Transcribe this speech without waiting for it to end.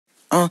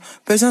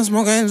Bitch, I'm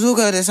smoking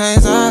Zuka, this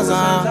ain't Zaza.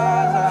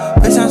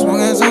 Bitch, I'm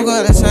smoking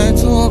Zuka, this ain't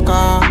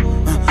Tuka.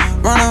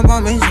 Run up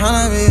on me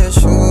tryna be a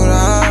shooter.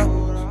 I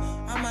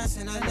might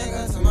send a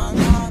nigga to my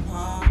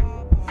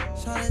papa.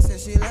 Shawty said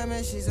she let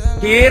me, she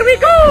said here we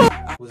go.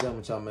 What's up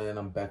with y'all, man?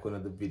 I'm back with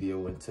another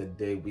video, and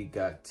today we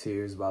got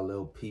Tears by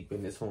LiL PEEP,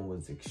 and this one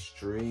was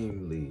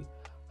extremely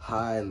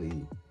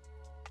highly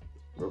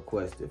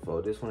requested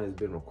for. This one has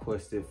been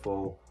requested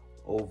for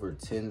over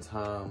 10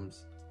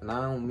 times, and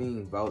I don't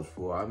mean vouch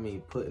for, I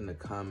mean put in the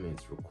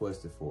comments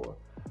requested for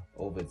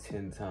over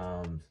 10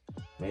 times,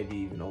 maybe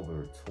even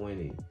over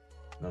 20. You know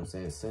what I'm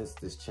saying? Since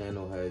this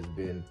channel has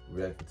been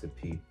reacting to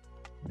PEEP,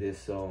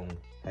 this song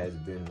has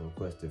been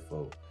requested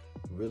for.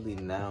 Really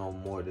now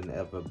more than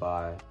ever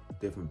by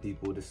different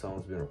people. This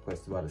song's been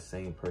requested by the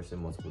same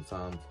person multiple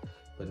times,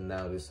 but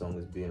now this song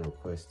is being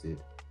requested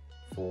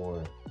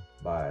for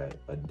by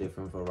a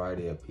different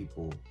variety of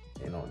people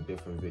and on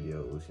different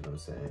videos, you know what I'm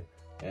saying?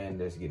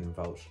 And that's getting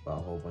vouched by a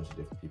whole bunch of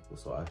different people.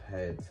 So I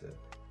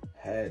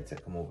had to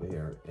come over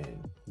here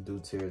and do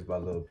Tears by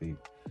LiL PEEP.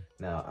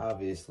 Now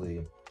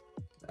obviously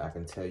I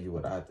can tell you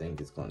what I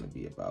think it's going to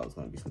be about. It's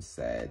going to be some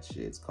sad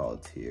shit. It's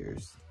called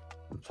Tears.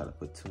 I'm trying to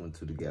put two and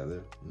two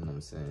together, you know what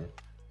I'm saying?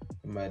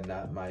 It might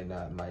not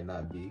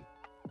be.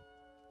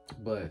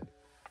 But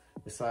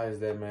besides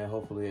that, man,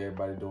 hopefully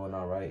everybody doing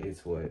all right.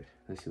 It's what?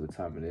 Let's see what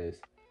time it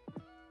is.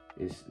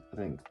 It's, I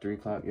think, 3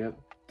 o'clock, yep,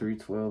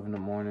 3:12 in the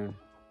morning.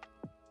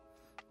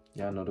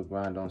 Y'all know the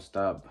grind don't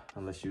stop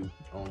unless you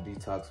on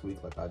detox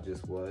week like I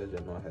just was.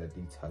 Y'all know I had a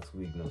detox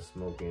week, no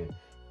smoking,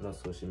 no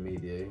social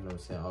media, you know what I'm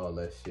saying? All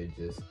that shit,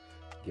 just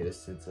get a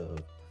sense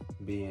of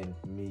being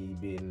me,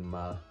 being in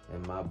my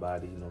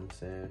body, you know what I'm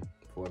saying?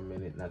 For a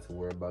minute, not to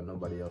worry about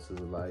nobody else's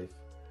life,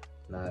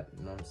 not,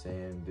 you know what I'm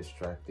saying,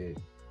 distracted,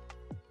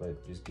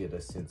 but just get a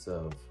sense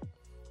of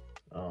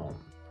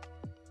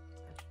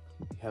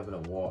having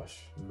a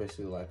wash,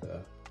 basically like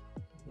a,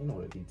 you know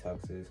what a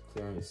detox is,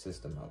 clearing your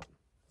system out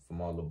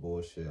from all the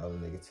bullshit, all the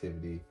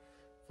negativity,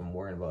 from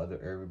worrying about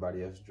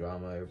everybody else's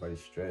drama, everybody's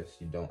stress.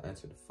 You don't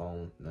answer the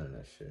phone, none of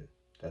that shit.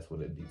 That's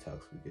what a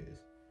detox week is.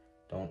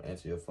 Don't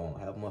answer your phone.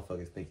 Have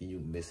motherfuckers thinking you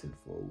missing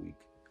for a week.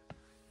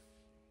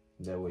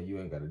 That way you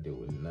ain't got to deal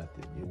with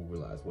nothing. You'll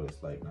realize what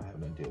it's like not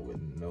having to deal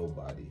with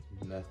nobody,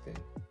 nothing.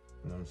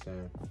 You know what I'm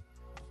saying?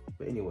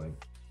 But anyway,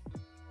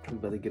 we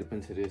better get up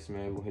into this,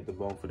 man. We'll hit the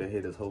bone for the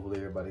hitters. Hopefully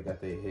everybody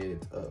got their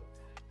heads up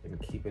and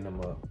keeping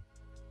them up.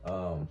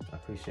 I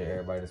appreciate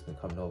everybody that's been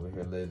coming over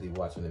here, literally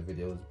watching the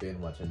videos, binge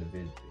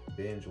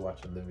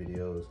watching the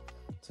videos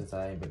since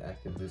I ain't been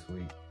active this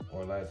week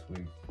or last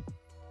week.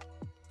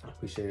 I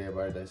appreciate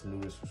everybody that's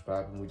new to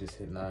subscribing. We just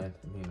hit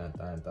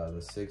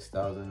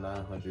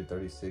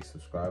 6,936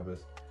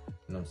 subscribers. You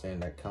know what I'm saying?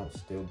 That count's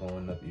still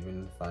going up,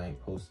 even if I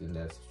ain't posting,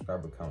 that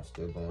subscriber count's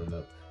still going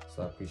up.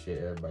 So I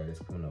appreciate everybody that's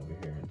coming over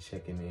here and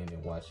checking in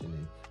and watching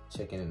and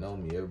checking in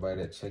on me.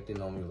 Everybody that checked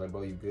in on me was like,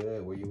 bro, you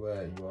good? Where you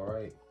at? You all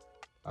right?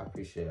 I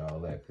appreciate all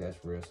that, because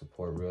that's real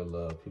support, real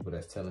love. People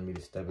that's telling me to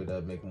step it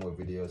up, make more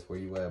videos. Where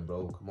you at,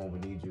 bro? Come on, we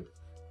need you.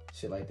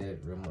 Shit like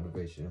that, real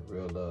motivation,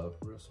 real love,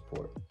 real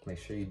support. Make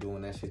sure you're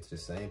doing that shit to the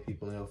same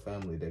people in your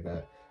family that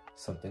got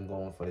something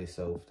going for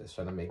themselves, that's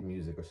trying to make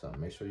music or something.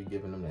 Make sure you're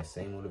giving them that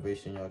same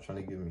motivation y'all trying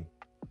to give me.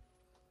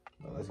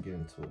 But let's get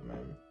into it,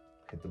 man.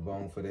 Hit the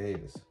bone for the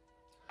haters.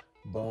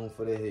 Bone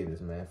for the haters,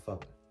 man.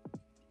 Fuck 'em.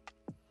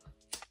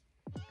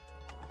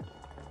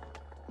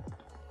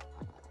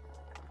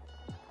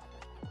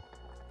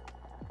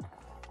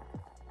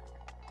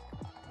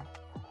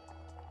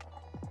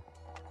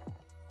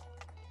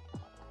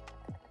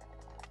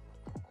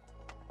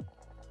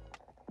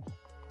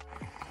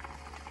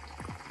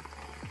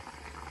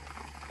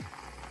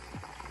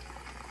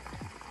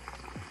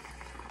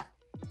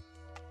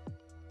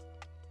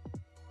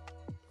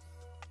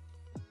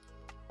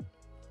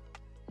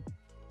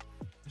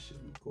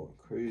 Shit be going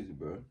crazy,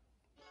 bro.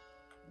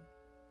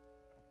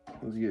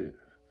 Let's get it.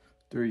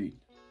 3,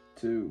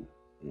 2,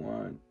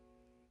 1,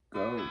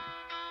 go. You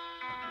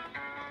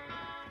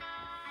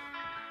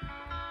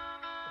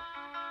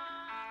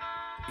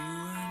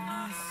were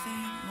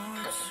nothing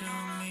more to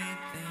me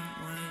than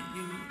when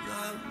you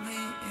loved me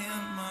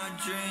in my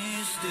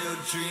dreams. Still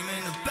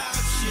dreaming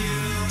about you.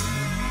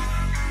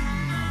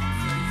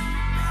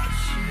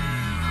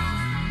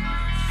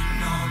 You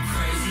know I'm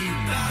crazy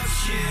about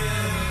you.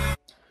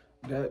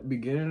 That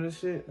beginning of the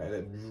shit, like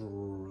that,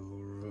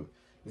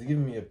 it's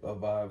giving me a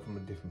vibe from a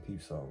different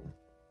PEEP song.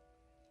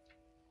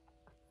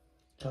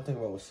 I think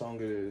about what song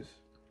it is.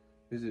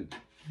 Is it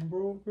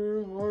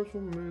broken hearts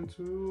were meant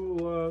to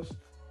last?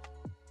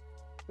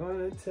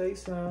 Gonna take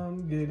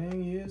some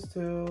getting used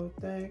to.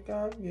 Think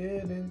I'm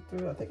getting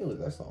through. I think it was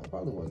that song.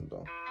 Probably wasn't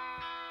though.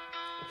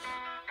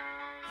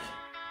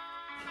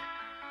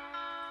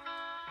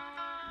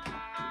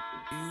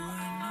 You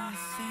were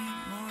nothing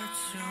more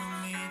to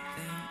me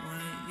than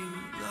when you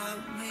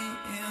loved me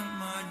in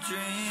my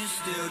dreams.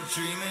 Still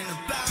dreaming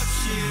about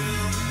you.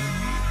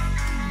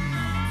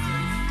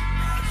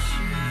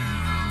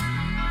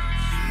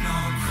 You know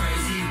I'm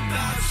crazy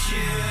about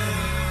you.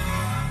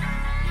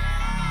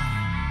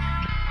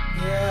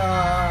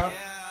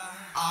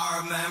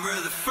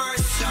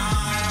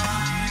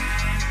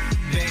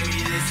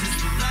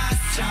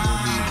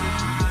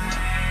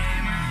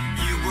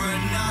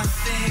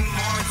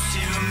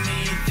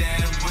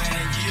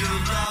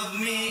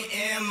 me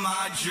in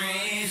my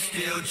dreams,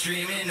 still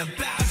dreaming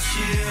about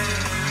you.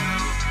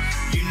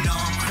 You know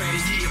I'm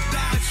crazy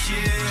about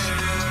you.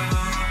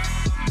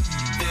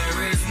 There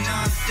is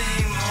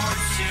nothing more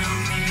to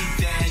me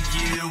than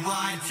you.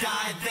 I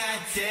died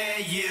that day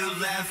you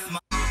left my...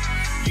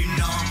 You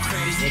know I'm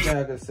crazy. One thing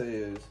I can say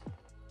is,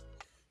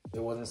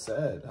 it wasn't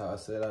sad. How I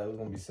said I was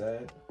gonna be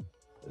sad.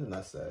 It's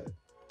not sad.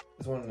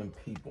 It's one of them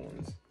peep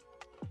ones.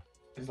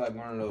 It's like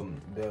one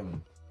of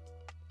them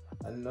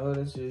I know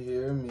that you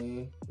hear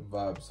me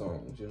vibe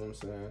songs, you know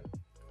what I'm saying?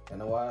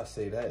 And why I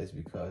say that is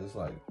because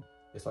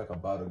it's like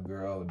about a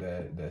girl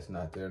that's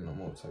not there no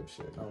more type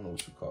shit. I don't know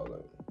what you call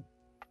it.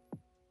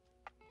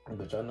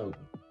 But y'all know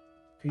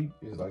Peep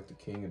is like the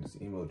king of this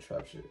emo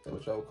trap shit. That's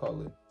what y'all would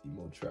call it,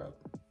 emo trap.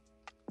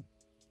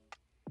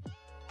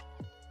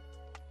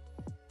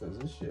 Cause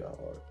this shit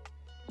hard.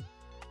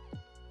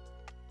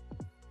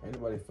 Ain't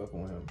nobody fucking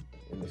with him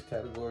in this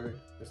category.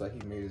 It's like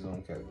he made his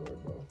own category,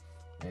 bro.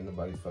 Ain't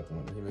nobody fucking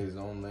with him. He made his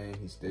own lane.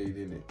 He stayed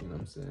in it. You know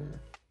what I'm saying?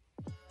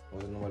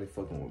 Wasn't nobody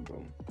fucking with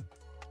bro.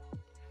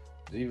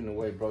 Even the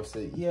way bro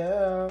said,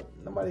 yeah,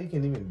 nobody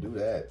can even do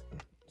that.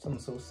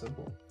 Something so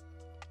simple.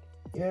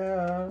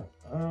 Yeah,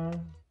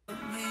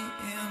 Me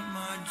in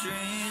my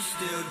dreams,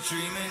 still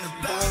dreaming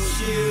about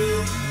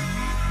you.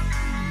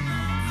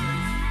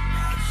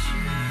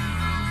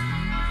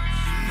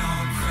 You know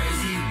I'm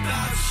crazy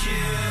about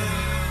you.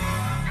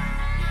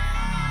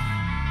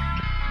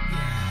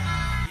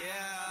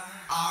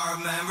 I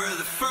remember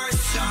the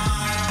first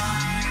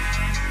time,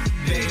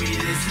 baby,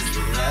 this is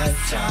the last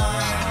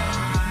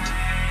time.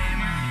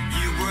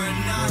 You were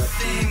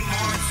nothing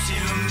more to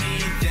me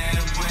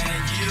than when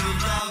you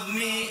loved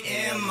me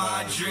in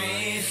my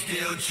dreams,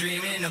 still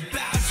dreaming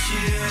about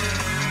you.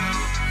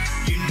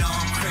 You know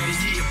I'm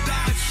crazy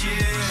about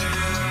you.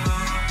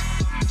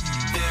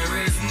 There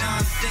is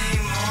nothing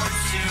more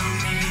to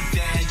me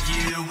than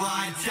you.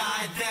 I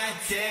died that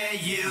day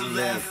you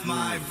left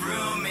my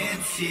room in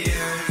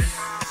tears.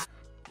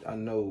 I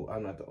know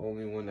I'm not the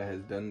only one that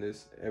has done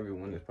this.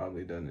 Everyone has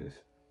probably done this.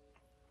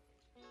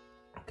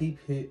 Peep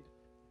hit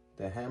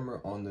the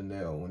hammer on the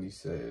nail when he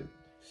said,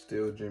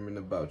 still dreaming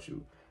about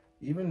you.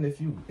 Even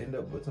if you end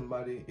up with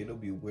somebody, it'll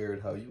be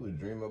weird how you would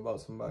dream about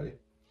somebody.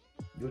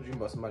 You'll dream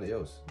about somebody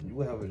else. You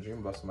will have a dream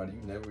about somebody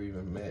you never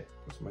even met,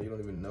 or somebody you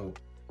don't even know,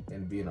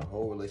 and be in a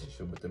whole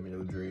relationship with them in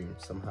your dream.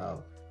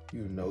 Somehow,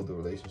 you know the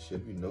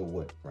relationship, you know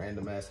what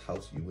random ass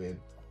house you in,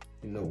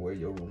 you know where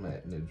your room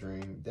at in the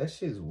dream. That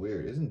shit's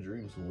weird. Isn't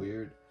dreams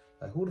weird?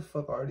 Like, who the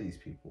fuck are these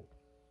people?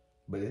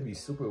 But it'd be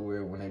super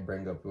weird when they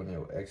bring up one of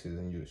your exes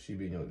and she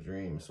be in your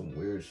dream. Some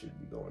weird shit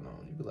be going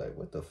on. You be like,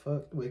 what the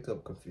fuck? You wake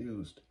up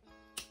confused.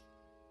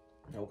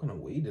 Now, what kind of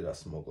weed did I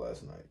smoke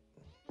last night?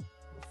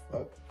 The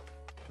fuck?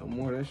 No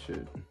more of that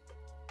shit.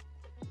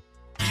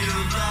 You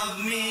love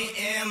me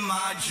in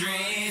my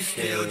dreams,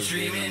 still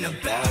dreaming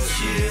about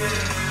you.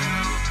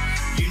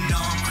 You know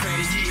I'm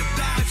crazy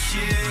about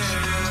you.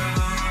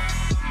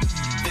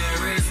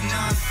 There is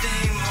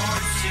nothing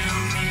more to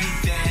me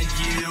than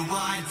you.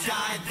 I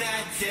died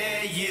that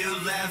day you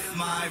left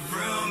my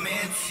room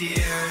in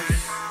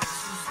tears.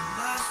 This is the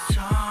last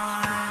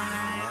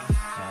time.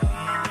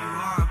 You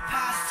are a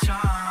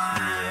pastime.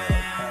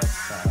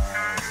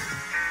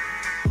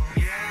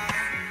 Yeah,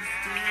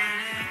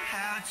 didn't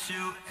have to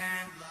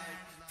end like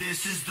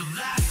this. Is the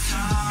last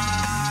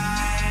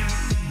time.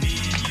 Me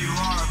and you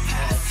are a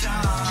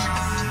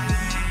pastime.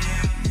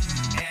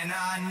 And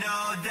I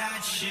know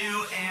that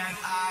you and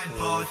I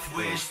both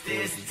wish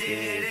this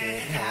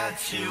didn't have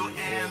to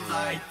end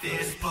like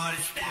this, but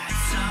it's that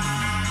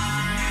time.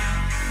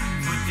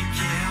 Put the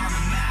kid on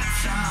the mat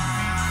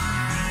time.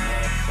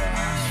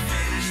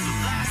 Finish the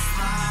last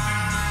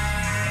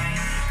line.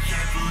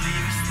 Can't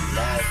believe it's the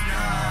last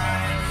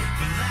night,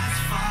 the last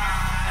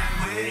fight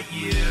with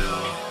you.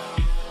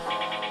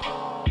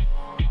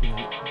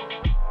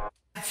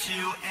 To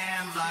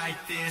end like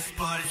this,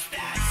 but it's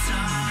that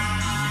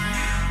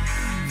time.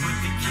 Put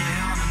the kid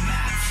on the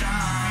mat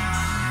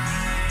time.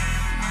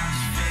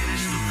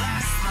 Finish the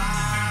last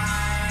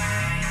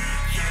line.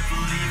 Can't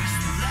believe it's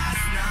the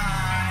last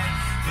night,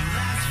 the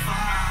last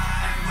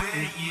fight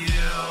with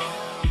you.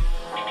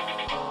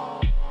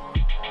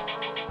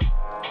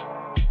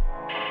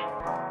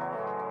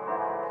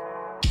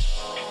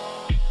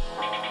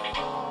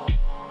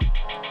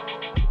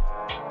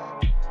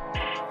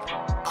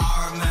 I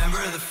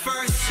remember the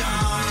first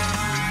time,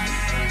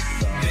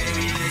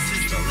 baby, this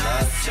is the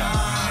last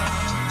time.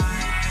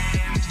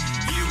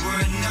 You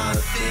were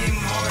nothing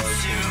more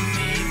to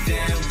me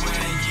than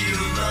when you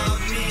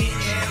loved me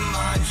in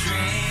my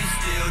dreams,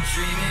 still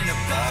dreaming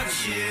about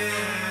you.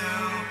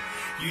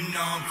 You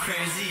know I'm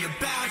crazy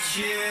about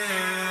you.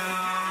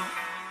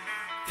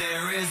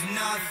 There is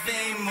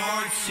nothing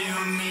more to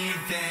me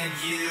than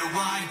you.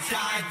 I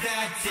died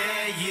that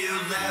day you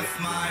left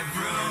my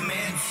room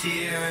in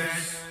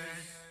tears.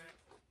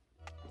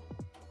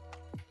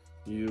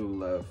 You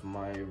left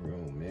my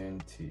room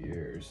in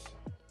tears.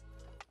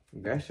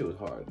 That shit was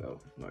hard though,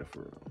 like for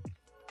real.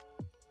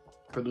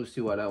 I do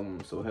see why that one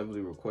was so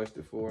heavily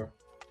requested for.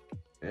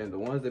 And the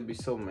ones that be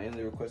so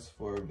mainly requested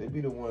for, they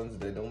be the ones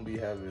that don't be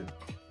having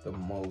the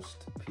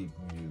most peep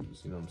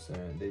views, you know what I'm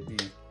saying? They be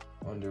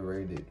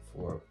underrated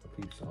for a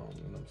peep song,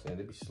 you know what I'm saying?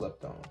 They be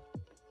slept on.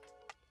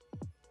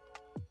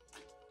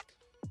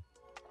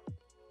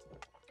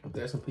 If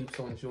there's some peep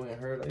songs you ain't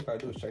heard, all you gotta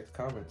do is check the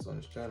comments on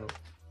this channel.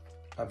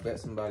 I bet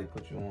somebody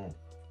put you on.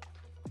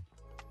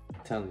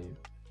 I'm telling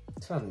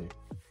you.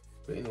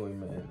 But anyway,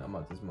 man, I'm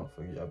out this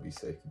motherfucker. Y'all be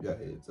safe. Keep y'all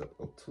heads up.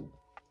 Go too.